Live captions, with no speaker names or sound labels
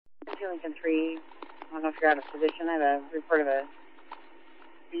Lincoln 3, I don't know if you're out of position. I have a report of a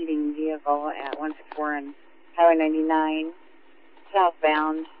speeding vehicle at 164 and Highway 99,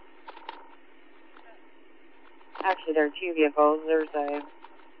 southbound. Actually, there are two vehicles. There's a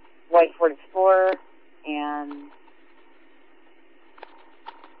white Ford Explorer and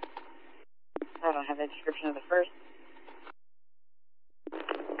I don't have the description of the first.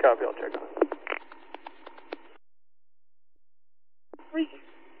 Copy, I'll check on it. Please.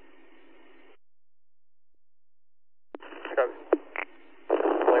 Copy.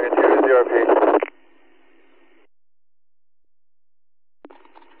 Lincoln 2 to ZRP.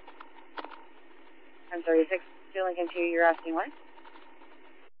 I'm sorry, 6 to Lincoln 2, you're asking what?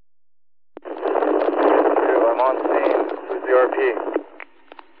 2, I'm on scene with ZRP.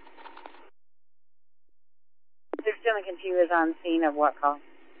 6 to Lincoln 2 is on scene of what call?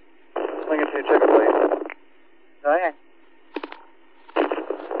 Lincoln 2, check it, please. Go ahead.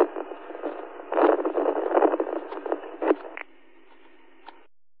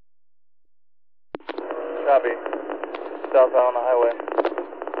 Copy. Southbound on the highway.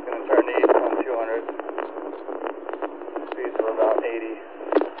 Gonna turn east on 200. Speeds of about 80.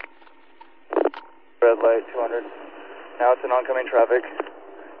 Red light, 200. Now it's in oncoming traffic.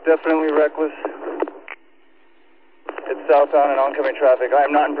 Definitely reckless. It's southbound and oncoming traffic. I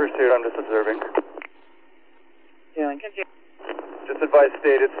am not in pursuit, I'm just observing. Lincoln 2. Just advice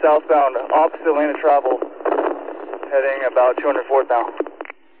stated, southbound, opposite lane of travel. Heading about 204th now.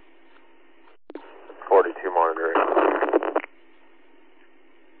 42 monitoring.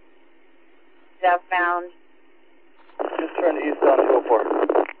 Southbound. Just turned eastbound 204.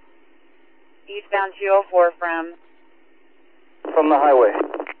 Eastbound 204 From the highway.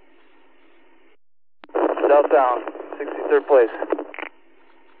 Southbound, 63rd place.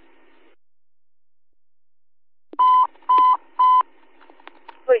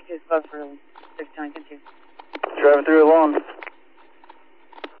 Please just close for 6 to Lincoln 2. Driving through alone.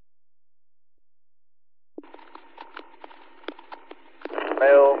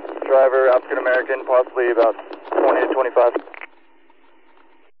 Male, driver, African American, possibly about 20 to 25.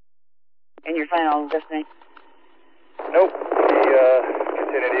 And your final destination? Nope. He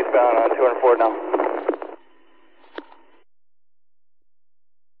continued eastbound on 204 now.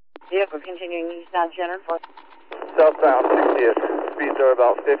 Vehicle continuing eastbound 204. Southbound 60th. Speeds are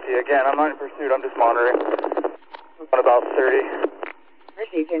about 50. Again, I'm not in pursuit, I'm just monitoring. On about 30.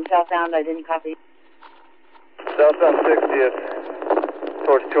 Received in southbound, I didn't copy. Southbound 60th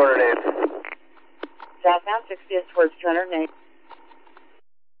towards 208. Southbound 60th towards 208.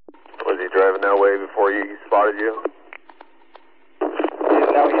 Was he driving that way before he spotted you? He's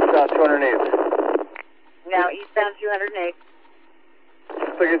now eastbound 208. Now eastbound 208.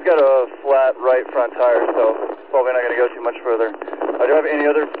 Looks like he's got a flat right front tire, so probably not going to go too much further. Do you have any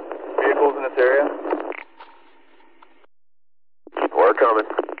other vehicles in this area? We're coming.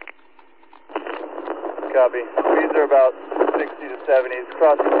 Copy. Speeds are about 60 to 70s,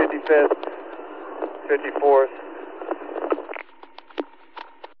 crossing 55th, 54th.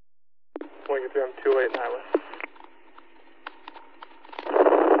 Lincoln 2, I'm 28 highway.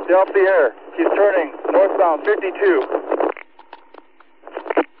 Stay off the air. He's turning northbound 52.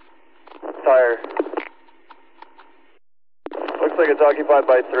 Tire. Looks like it's occupied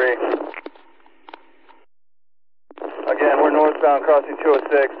by 3. Again, we're northbound crossing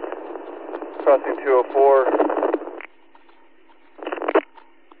 206, crossing 204.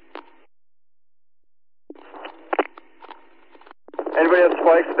 Anybody have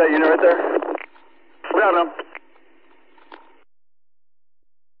spikes at that unit right there? We got him.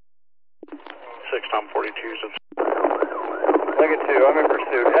 6 Tom 42s. Lincoln 2, I'm in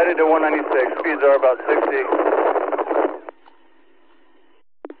pursuit. Headed to 196, speeds are about 60.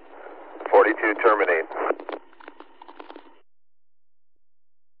 42, terminate.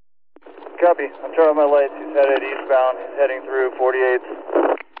 Copy. I'm turning on my lights. He's headed eastbound. He's heading through 48.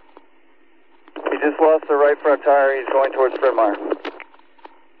 He just lost the right front tire. He's going towards Fredmeyer.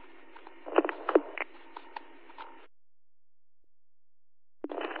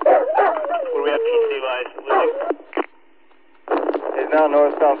 What do we have PC-wise? He's now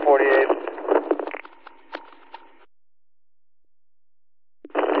northbound 48.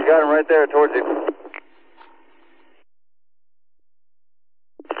 You got him right there towards you.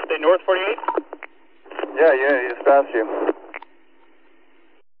 Stay north 48? Yeah, he just passed you.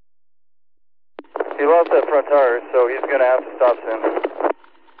 He lost that front tire, so he's going to have to stop soon.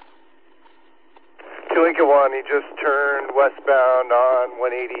 To Lincoln 1, he just turned westbound on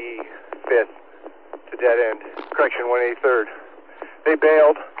 185th to dead end. Correction, 183rd. They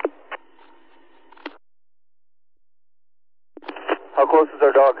bailed. How close is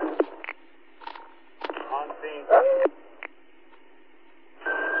our dog?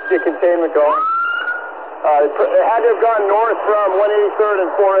 Get containment going. It had to have gone north from 183rd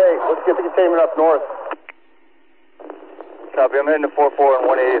and 48. Let's get the containment up north. Copy, I'm heading to 44 and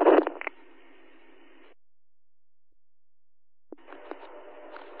 180th.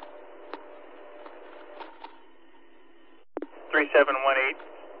 Three 718.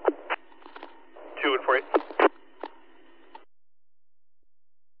 2 and 48.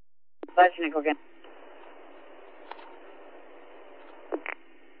 Flash nickel again.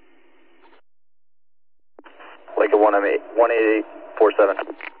 Like a 18847.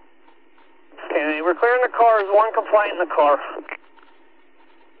 Okay, we're clearing the cars. One complaint in the car.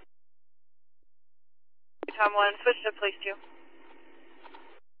 Tom 1, switch to police 2.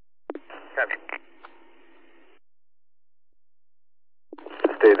 Copy.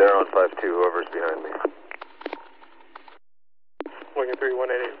 Stay there on 5-2, whoever's behind me. Lincoln 3,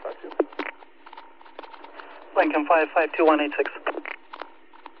 188, 52. Lincoln 5, 52, 186.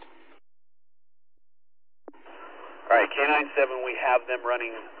 All right, K-9 7, we have them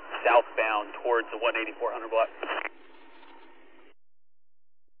running southbound towards the 18400 block.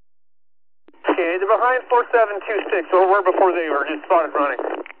 Okay, they're behind 4726, so we're before they were, just started running.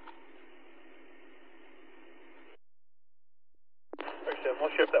 37,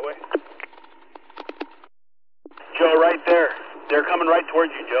 we'll shift that way. Joe, right there. They're coming right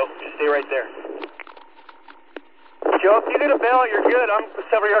towards you, Joe. Just stay right there. Joe, if you get a bail, you're good. I'm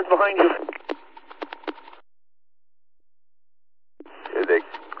several yards behind you.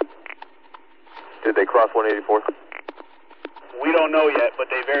 Did they cross 184th? We don't know yet, but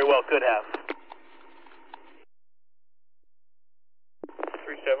they very well could have.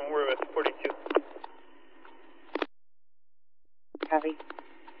 37, we're with 42. Copy.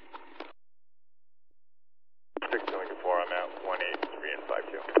 624, I'm at 183 and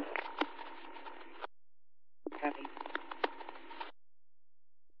 52. Copy.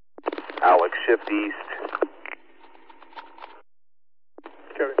 Alex, shift east.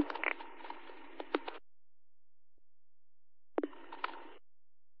 Copy.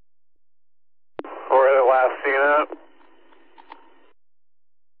 Where the last seen at?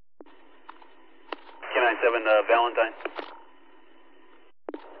 K-9-7, Valentine.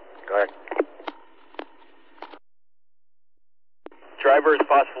 Go ahead. Driver is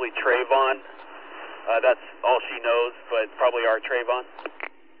possibly Trayvon. That's all she knows, but probably our Trayvon.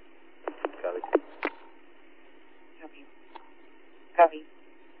 Copy. Copy. Copy.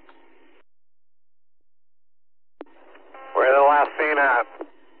 Where the last seen at?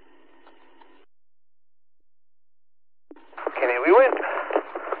 Okay, we went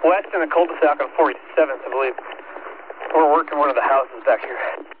west in the cul-de-sac on 47th, I believe. We're working one of the houses back here.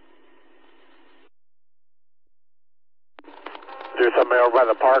 Do something over by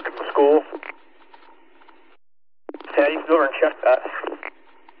the park and the school? Yeah, you can go over and check that.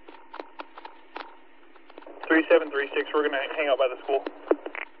 3736, we're going to hang out by the school.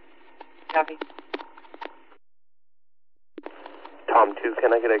 Copy. Tom 2,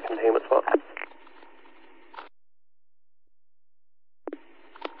 can I get a containment spot?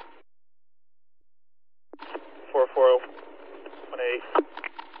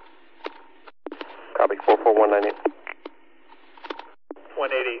 Copy, 44198.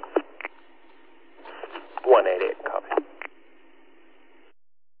 188. 188, copy.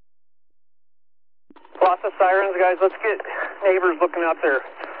 Lots of sirens, guys. Let's get neighbors looking out their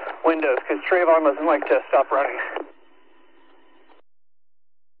windows, because Trayvon doesn't like to stop running.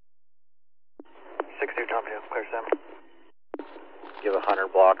 62 Tom 2, clear 7. Give a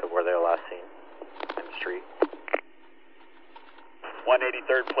 100 block of where they were last seen in the street.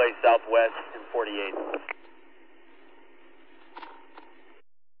 183rd place southwest and 48th.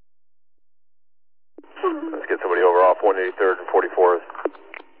 Let's get somebody over off 183rd and 44th.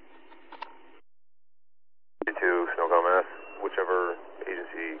 2 Snowcom Mass, whichever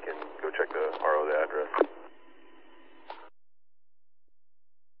agency can go check the RO, the address.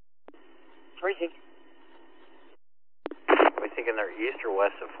 36. Are we thinking they're east or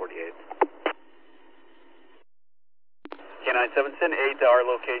west of 48th? K-9-7, send 8 to our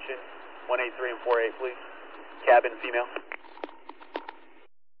location. 183 and 48, please. Cabin, female.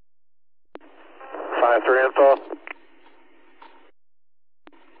 5-3 info.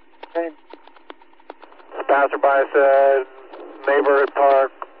 Go ahead. Passerby said neighborhood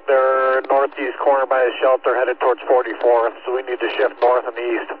park. They're northeast corner by the shelter headed towards 44th, so we need to shift north and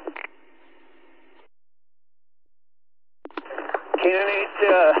east.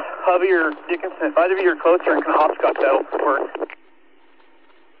 K-9-8, Hubby or Dickinson, if either of you are closer and can hopscotch, that'll work.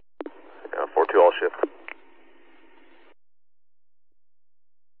 Yeah, 4-2 all shift.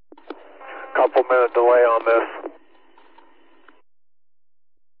 Couple couple minute delay on this.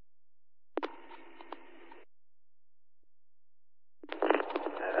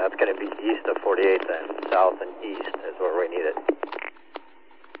 That's going to be east of 48 then. South and east is where we need it.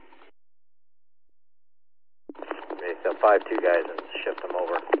 Make the 5-2 guys and shift them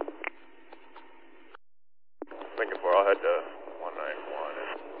over. Thank you, I'll head to 191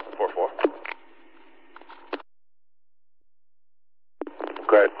 and 44.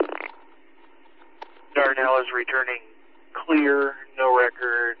 Great. Darnell is returning clear, no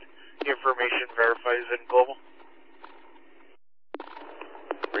record, information verifies in global.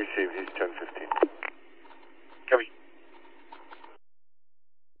 Received, he's 1015. Copy.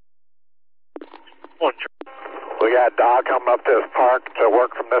 One. We got Doc coming up to this park to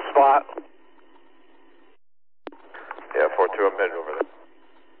work from this spot. Yeah, 4-2, I'm heading over there.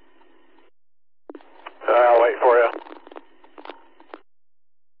 I'll wait for you.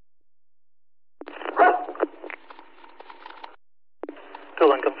 To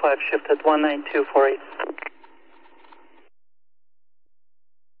Lincoln 5, shift at 19248.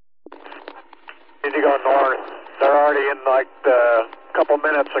 Need to go north. They're already in like a couple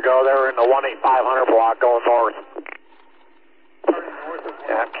minutes ago. They were in the 18500 block going north.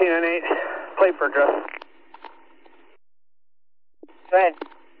 Yeah, K-9, plate for address. Go ahead.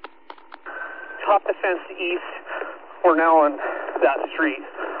 Top the fence east. We're now on that street,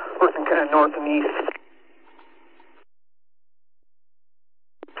 working kind of north and east.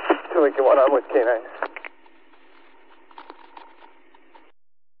 So we can what on with K-9.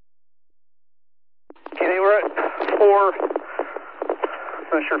 K-9, we're at 4,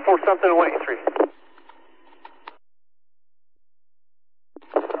 not sure, 4 something and 183.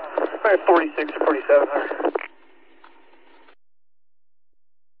 We're at 46 or 4700.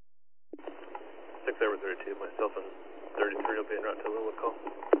 6 over 32, myself and 33 will be en route to Lynnwood call.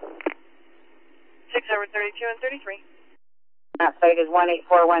 6 over 32 and 33. That site is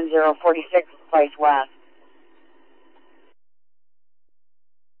 1841046, place west.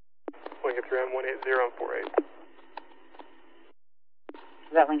 Lincoln 3 on 180 and 48.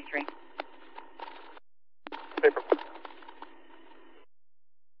 Is that Link 3? Paper.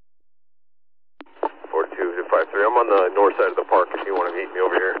 42 to 53. I'm on the north side of the park if you want to meet me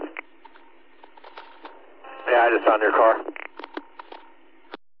over here. Yeah, I just found your car.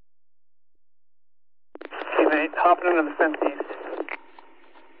 K-9, hopping into the fence east.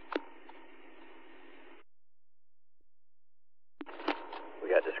 We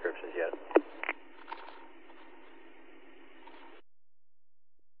got descriptions yet.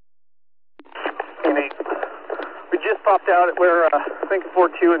 K-9, we just popped out at where Lincoln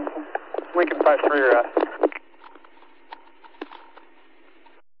 4-2 and Lincoln 5-3 are at.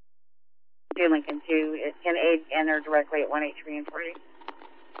 Lincoln 2, it can aid enter directly at 183 and 40.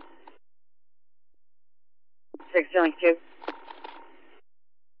 6 to Link 2.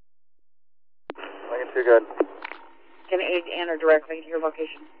 Lincoln 2, good. Can aid enter directly to your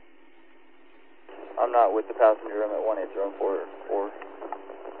location. I'm not with the passenger. I'm at 18044.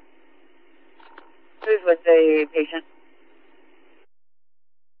 Who's with the patient?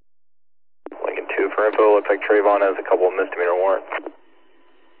 Lincoln 2, for info, looks like Trayvon has a couple of misdemeanor warrants.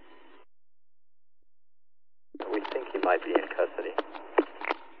 We think he might be in custody.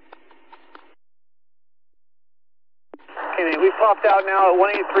 Okay, we popped out now at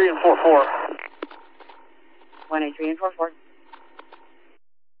 183 and 44. 183 and 44.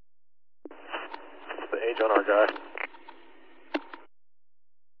 What's the age on our guy?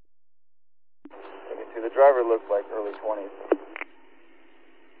 You can see the driver looks like early 20s.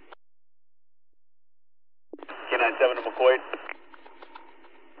 K-97 to McCoy.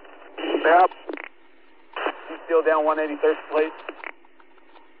 Yep. He's still down 183rd place.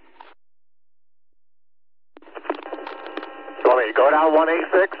 You want me to go down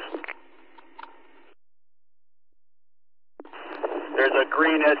 186? There's a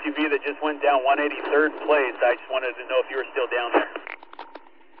green SUV that just went down 183rd place. I just wanted to know if you were still down there.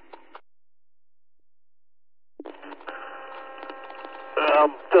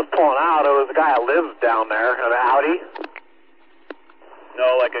 Just pulling out. It was a guy that lives down there, an Audi.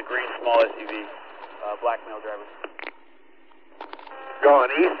 No, like a green small SUV. Black male driver. Going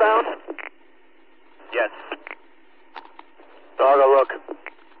eastbound? Yes. I'll go look.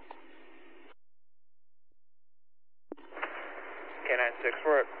 K-96,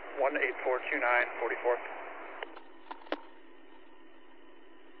 we're at 18429, 44th.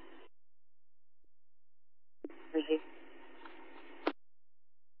 Receive.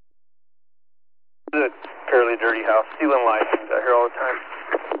 This is a fairly dirty house. Stealing license out here all the time.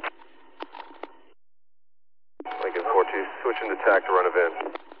 Lincoln 42, switching to tack to run event.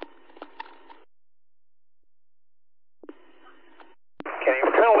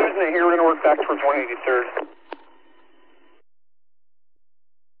 it here. We're going to work back towards 183rd.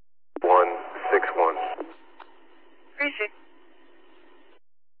 161. 36.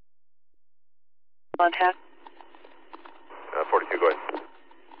 On tap. 42, go ahead.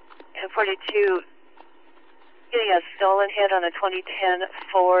 And 42. Getting a stolen hit on a 2010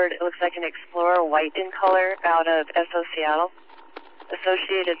 Ford. It looks like an Explorer, white in color, out of SO Seattle.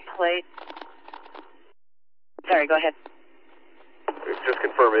 Associated plate. Sorry, go ahead. Just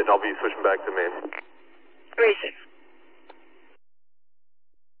confirm it, and I'll be switching back to main. 36.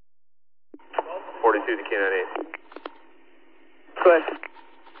 42 to K-9. Go ahead.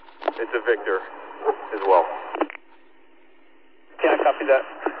 It's a Victor as well. Yeah, I copy that.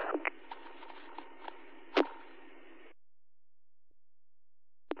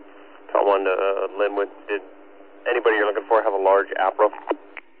 Call one to Lynnwood. Did anybody you're looking for have a large Apro?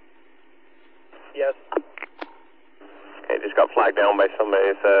 Yes. Okay, just got flagged down by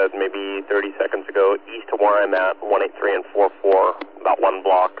somebody, said maybe 30 seconds ago, east of where I'm at, 183 and 44, about one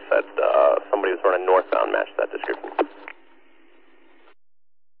block, said somebody was running northbound, matched that description.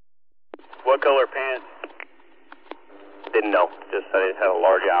 What color pants? Didn't know, just said it had a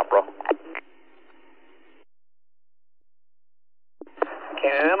large Apro.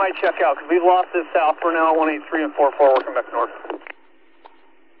 Okay, and that might check out, because we've lost this south. We're now at 183 and 44, working back north.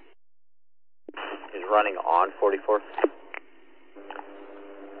 Is running on 44th?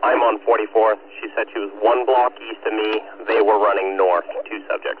 I'm on 44th. She said she was one block east of me. They were running north, two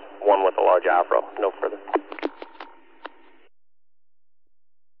subjects, one with a large Afro, no further.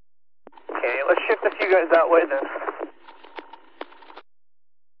 Okay, let's shift a few guys that way then.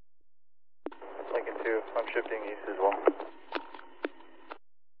 Lincoln 2, I'm shifting east as well.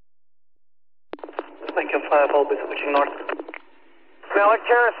 Lincoln 5, I'll be switching north. Malik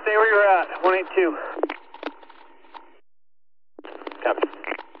Terrace, stay where you're at, 182. Copy.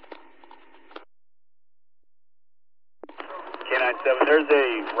 K-97, there's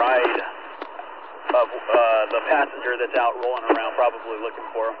a ride of the passenger that's out rolling around, probably looking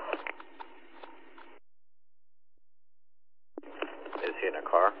for him. Is he in a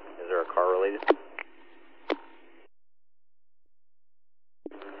car? Is there a car related?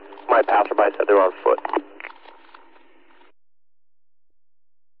 My passerby said they were on foot.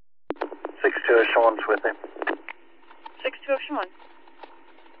 6-2, Sean's with him. 6-2 option 1.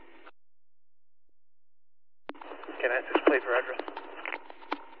 Okay, that's his plate for address.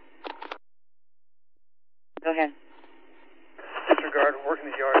 Go ahead. Disregard, working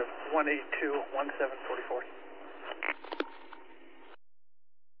the yard of 182-1744.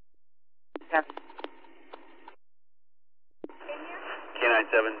 Copy.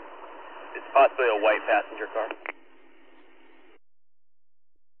 K-97, it's possibly a white passenger car.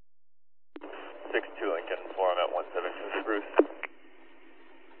 6-2 Lincoln, 4, I'm at 172 Spruce.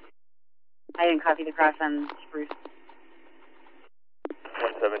 I didn't copy the cross on Spruce.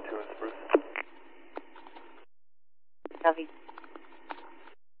 172 in Spruce. Copy.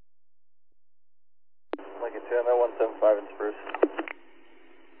 Lincoln 2, I'm at 175 in Spruce.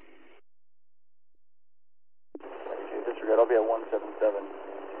 Lincoln 2, disregard, I'll be at 177 in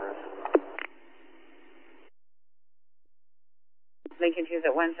Spruce. Lincoln 2 is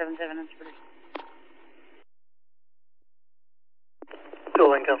at 177 on Spruce. Still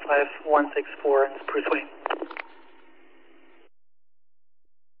Lincoln 5, 164 in Spruce Way.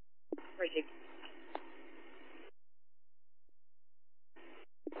 Received.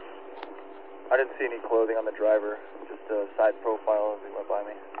 I didn't see any clothing on the driver, just a side profile as he went by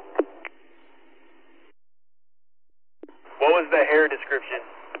me. What was the hair description?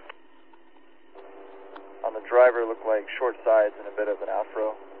 On the driver, looked like short sides and a bit of an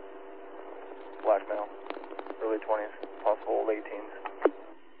afro. Black male, early 20s, possible late teens.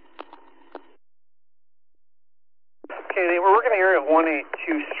 Okay, we're working the area of 182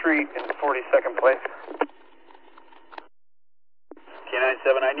 Street in 42nd place.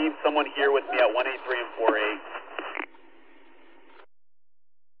 K-97, I need someone here with me at 183 and 48.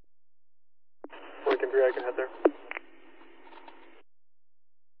 Lincoln 3, I can head there.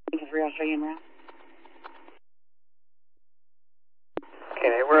 Lincoln 3, I'll show you in route.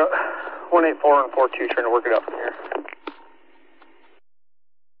 Okay, we're at 184 and 42 trying to work it out from here.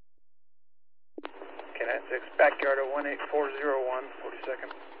 Okay, that's 6, backyard of 18401,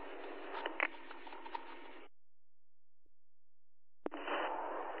 42nd.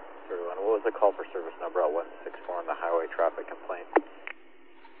 What was the call for service number at 164 on the highway traffic complaint?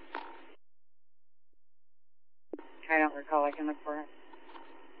 I don't recall. I can look for it.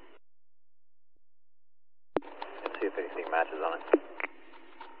 And see if anything matches on it.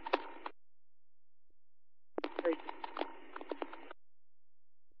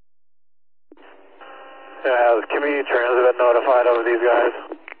 Has community transit been notified of these guys?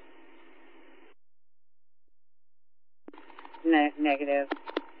 Negative.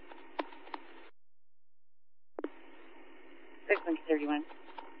 631.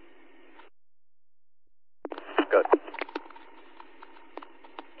 Good.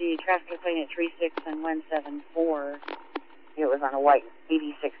 The traffic lane at 36 and 174. It was on a white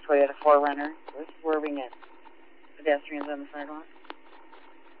 86 Toyota 4Runner. It was swerving at pedestrians on the sidewalk.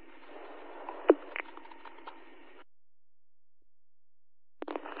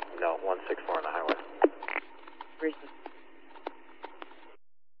 No, 164 on the highway. 36.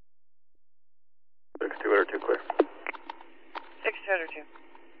 6202 clear. 6202.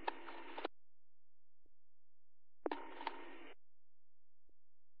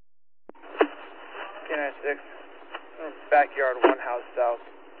 K-9-6. Backyard, one house south,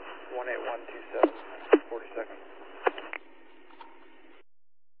 18127, 42nd.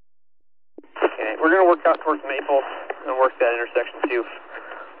 Okay, we're going to work out towards Maple and work that intersection, see if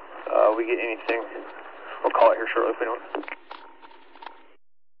we get anything. We'll call it here shortly if we don't.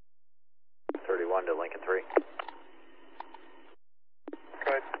 31 to Lincoln 3.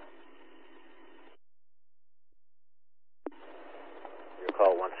 Good. You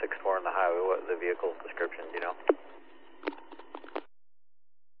call 164 on the highway. What the vehicle description, do you know?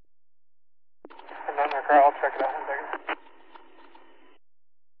 I'm on my car, I'll check it out in a second.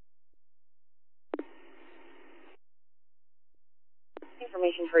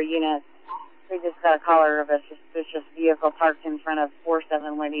 Information for unit. We just got a caller of a suspicious vehicle parked in front of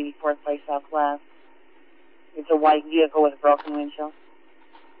 47184th Place Southwest. It's a white vehicle with a broken windshield.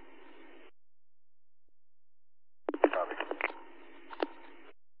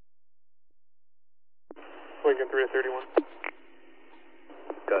 Lincoln 3 at 31.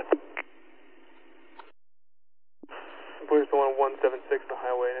 Good. Police the one 176 the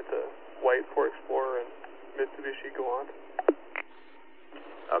highway, and it's a white Ford Explorer and Mitsubishi Galant.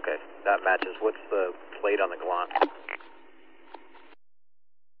 Okay, that matches. What's the plate on the Galant?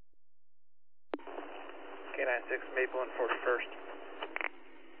 K-9-6, Maple and 41st.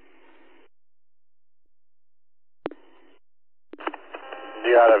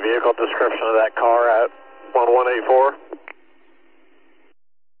 You got a vehicle description of that car at 1184?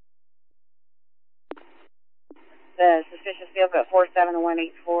 The suspicious vehicle at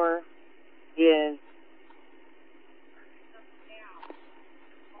 47184 is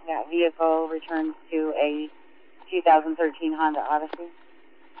that vehicle returns to a 2013 Honda Odyssey.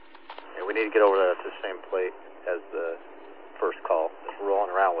 Yeah, we need to get over there to the same plate as the first call. It's rolling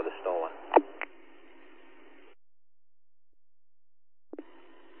around with a stolen.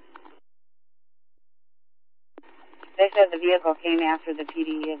 They said the vehicle came after the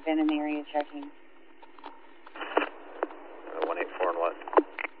PD had been in the area checking. 184 and what?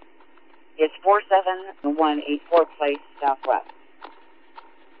 It's 47184 Place Southwest.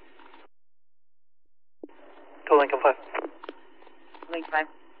 To Lincoln 5. Link 5.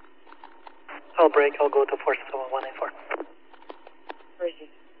 I'll break, I'll go to 47184. Appreciate it.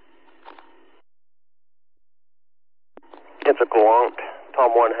 It's a Galant.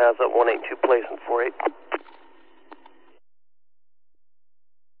 Tom 1 has a 182 place in 48.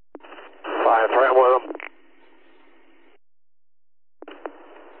 5, right with him.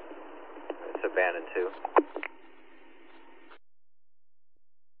 It's abandoned too.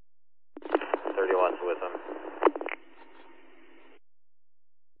 31's with him.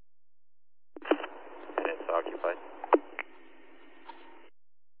 And it's occupied.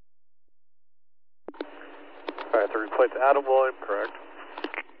 Alright, the replate's out of volume, correct?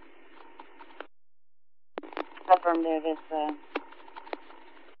 Affirmative, it's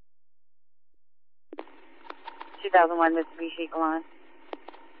 2001 Mitsubishi Galant.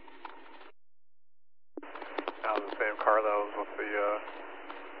 That was the same car that was with the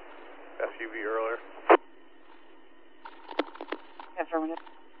SUV earlier. Affirmative.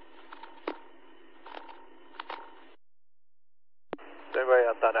 Is anybody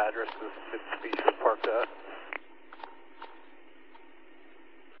at that address this Mitsubishi was parked at?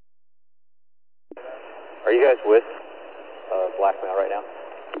 Are you guys with blackmail right now?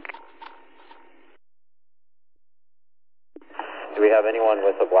 Do we have anyone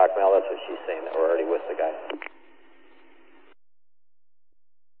with a blackmail? That's what she's saying, that we're already with the guy.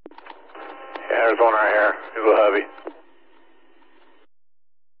 Yeah, there's one right here. He's a little heavy.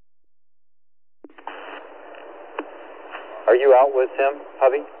 Are you out with him,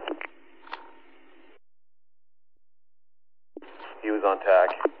 hubby? He was on tag.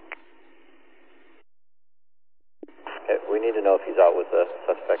 Okay, we need to know if he's out with the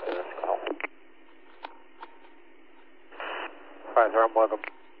suspect in this call. Alright, sir, I'm with him.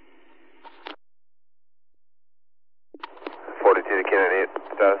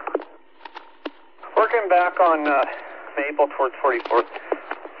 on Maple towards 44th.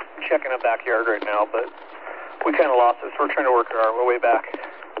 Checking a backyard right now, but we kind of lost it, so we're trying to work our way back.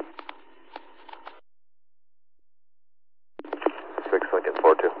 6 Lincoln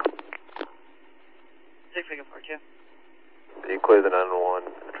 42. 6 Lincoln 42. Can you clear the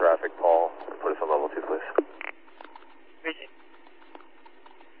 911 traffic, Paul, and put us on level 2, please? Appreciate it.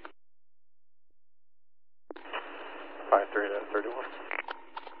 53 to 31.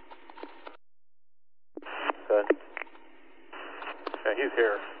 Go ahead. Yeah, he's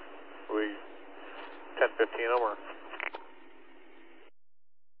here. We 10-15 him or?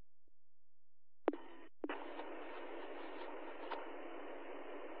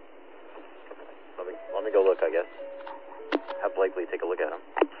 Let me go look, I guess. Have Blakely take a look at him.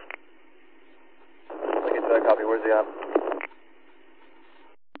 Lincoln, that copy. Where's he at?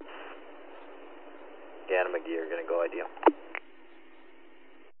 Dan and McGee are going to go ID him.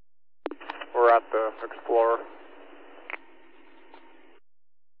 We're at the Explorer.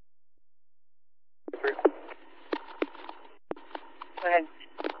 Go ahead.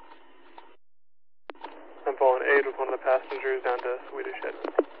 I'm following aid with one of the passengers down to Swedish Head.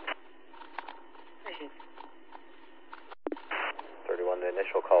 Appreciate it. 31, the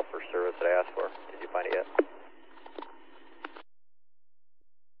initial call for service that I asked for. Did you find it yet?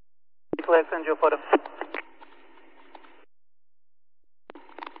 Let's send you a photo.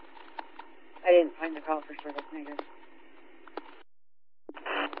 I didn't find the call for service, negative.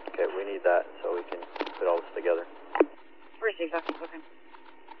 Okay, we need that so we can put all this together. Appreciate that. Okay.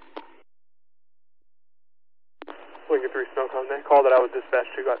 Lincoln 3 Snowcone, that call that I was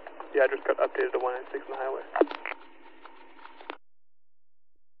dispatched to got, the address got updated to 196 on the highway.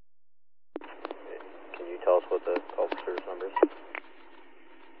 Can you tell us what the call for service number is?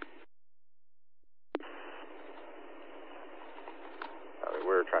 We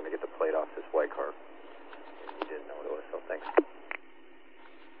were trying to get the plate off this white car. You didn't know what it was, so thanks.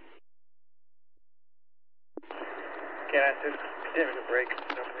 K-9 continue to break up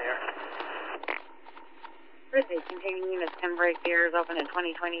in the air. Appreciate it. Containing units 10 break. The air is open at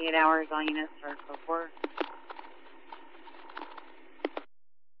 28 hours. All units are code 4.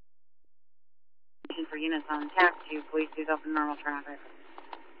 For units on tap 2, police is open normal traffic.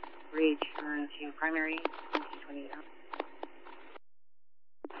 Reach to primary 28 hours.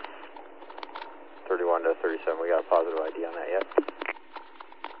 31 to 37, we got a positive ID on that yet?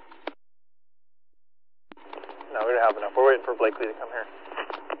 No, we don't have enough. We're waiting for Blakely to come here.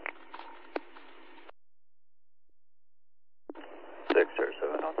 6 or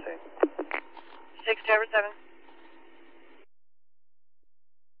 7 on scene. 6 Tower 7.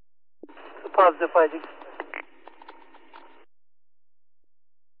 It's a positive ID.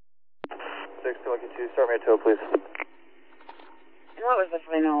 6 to Lucky 2, start me at 2, please. And what was the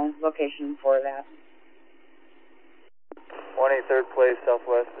final location for that? 183rd Place,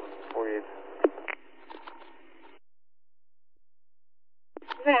 Southwest, and 48th.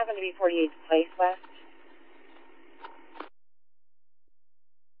 Does it happen to be 48th Place West?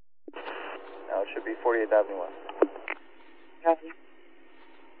 No, it should be 48th Avenue West. Copy.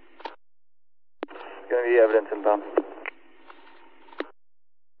 It's going to be evidence inbound.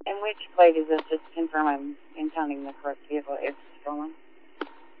 And which plate is this? Just to confirm I'm impounding the correct vehicle. It's stolen.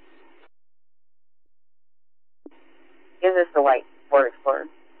 Is this the white Ford Explorer?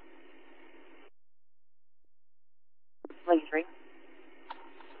 Lincoln 3.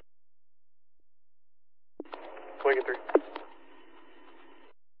 Lincoln 3.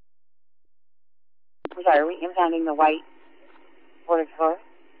 I'm sorry, are we impounding the white Ford Explorer?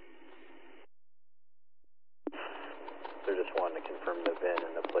 They're just wanting to confirm the VIN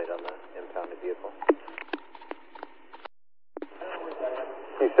and the plate on the impounded vehicle.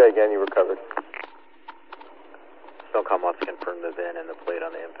 Can you say again, you recovered? Snowcom wants to confirm the VIN and the plate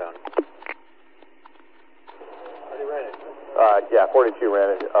on the impound. Yeah, 42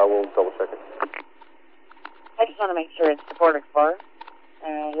 ran it. We'll double check it. I just want to make sure it's the Ford Explorer.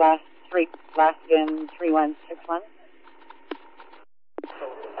 Last VIN 3161.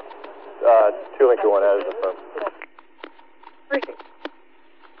 2 Lincoln 1 as the firm.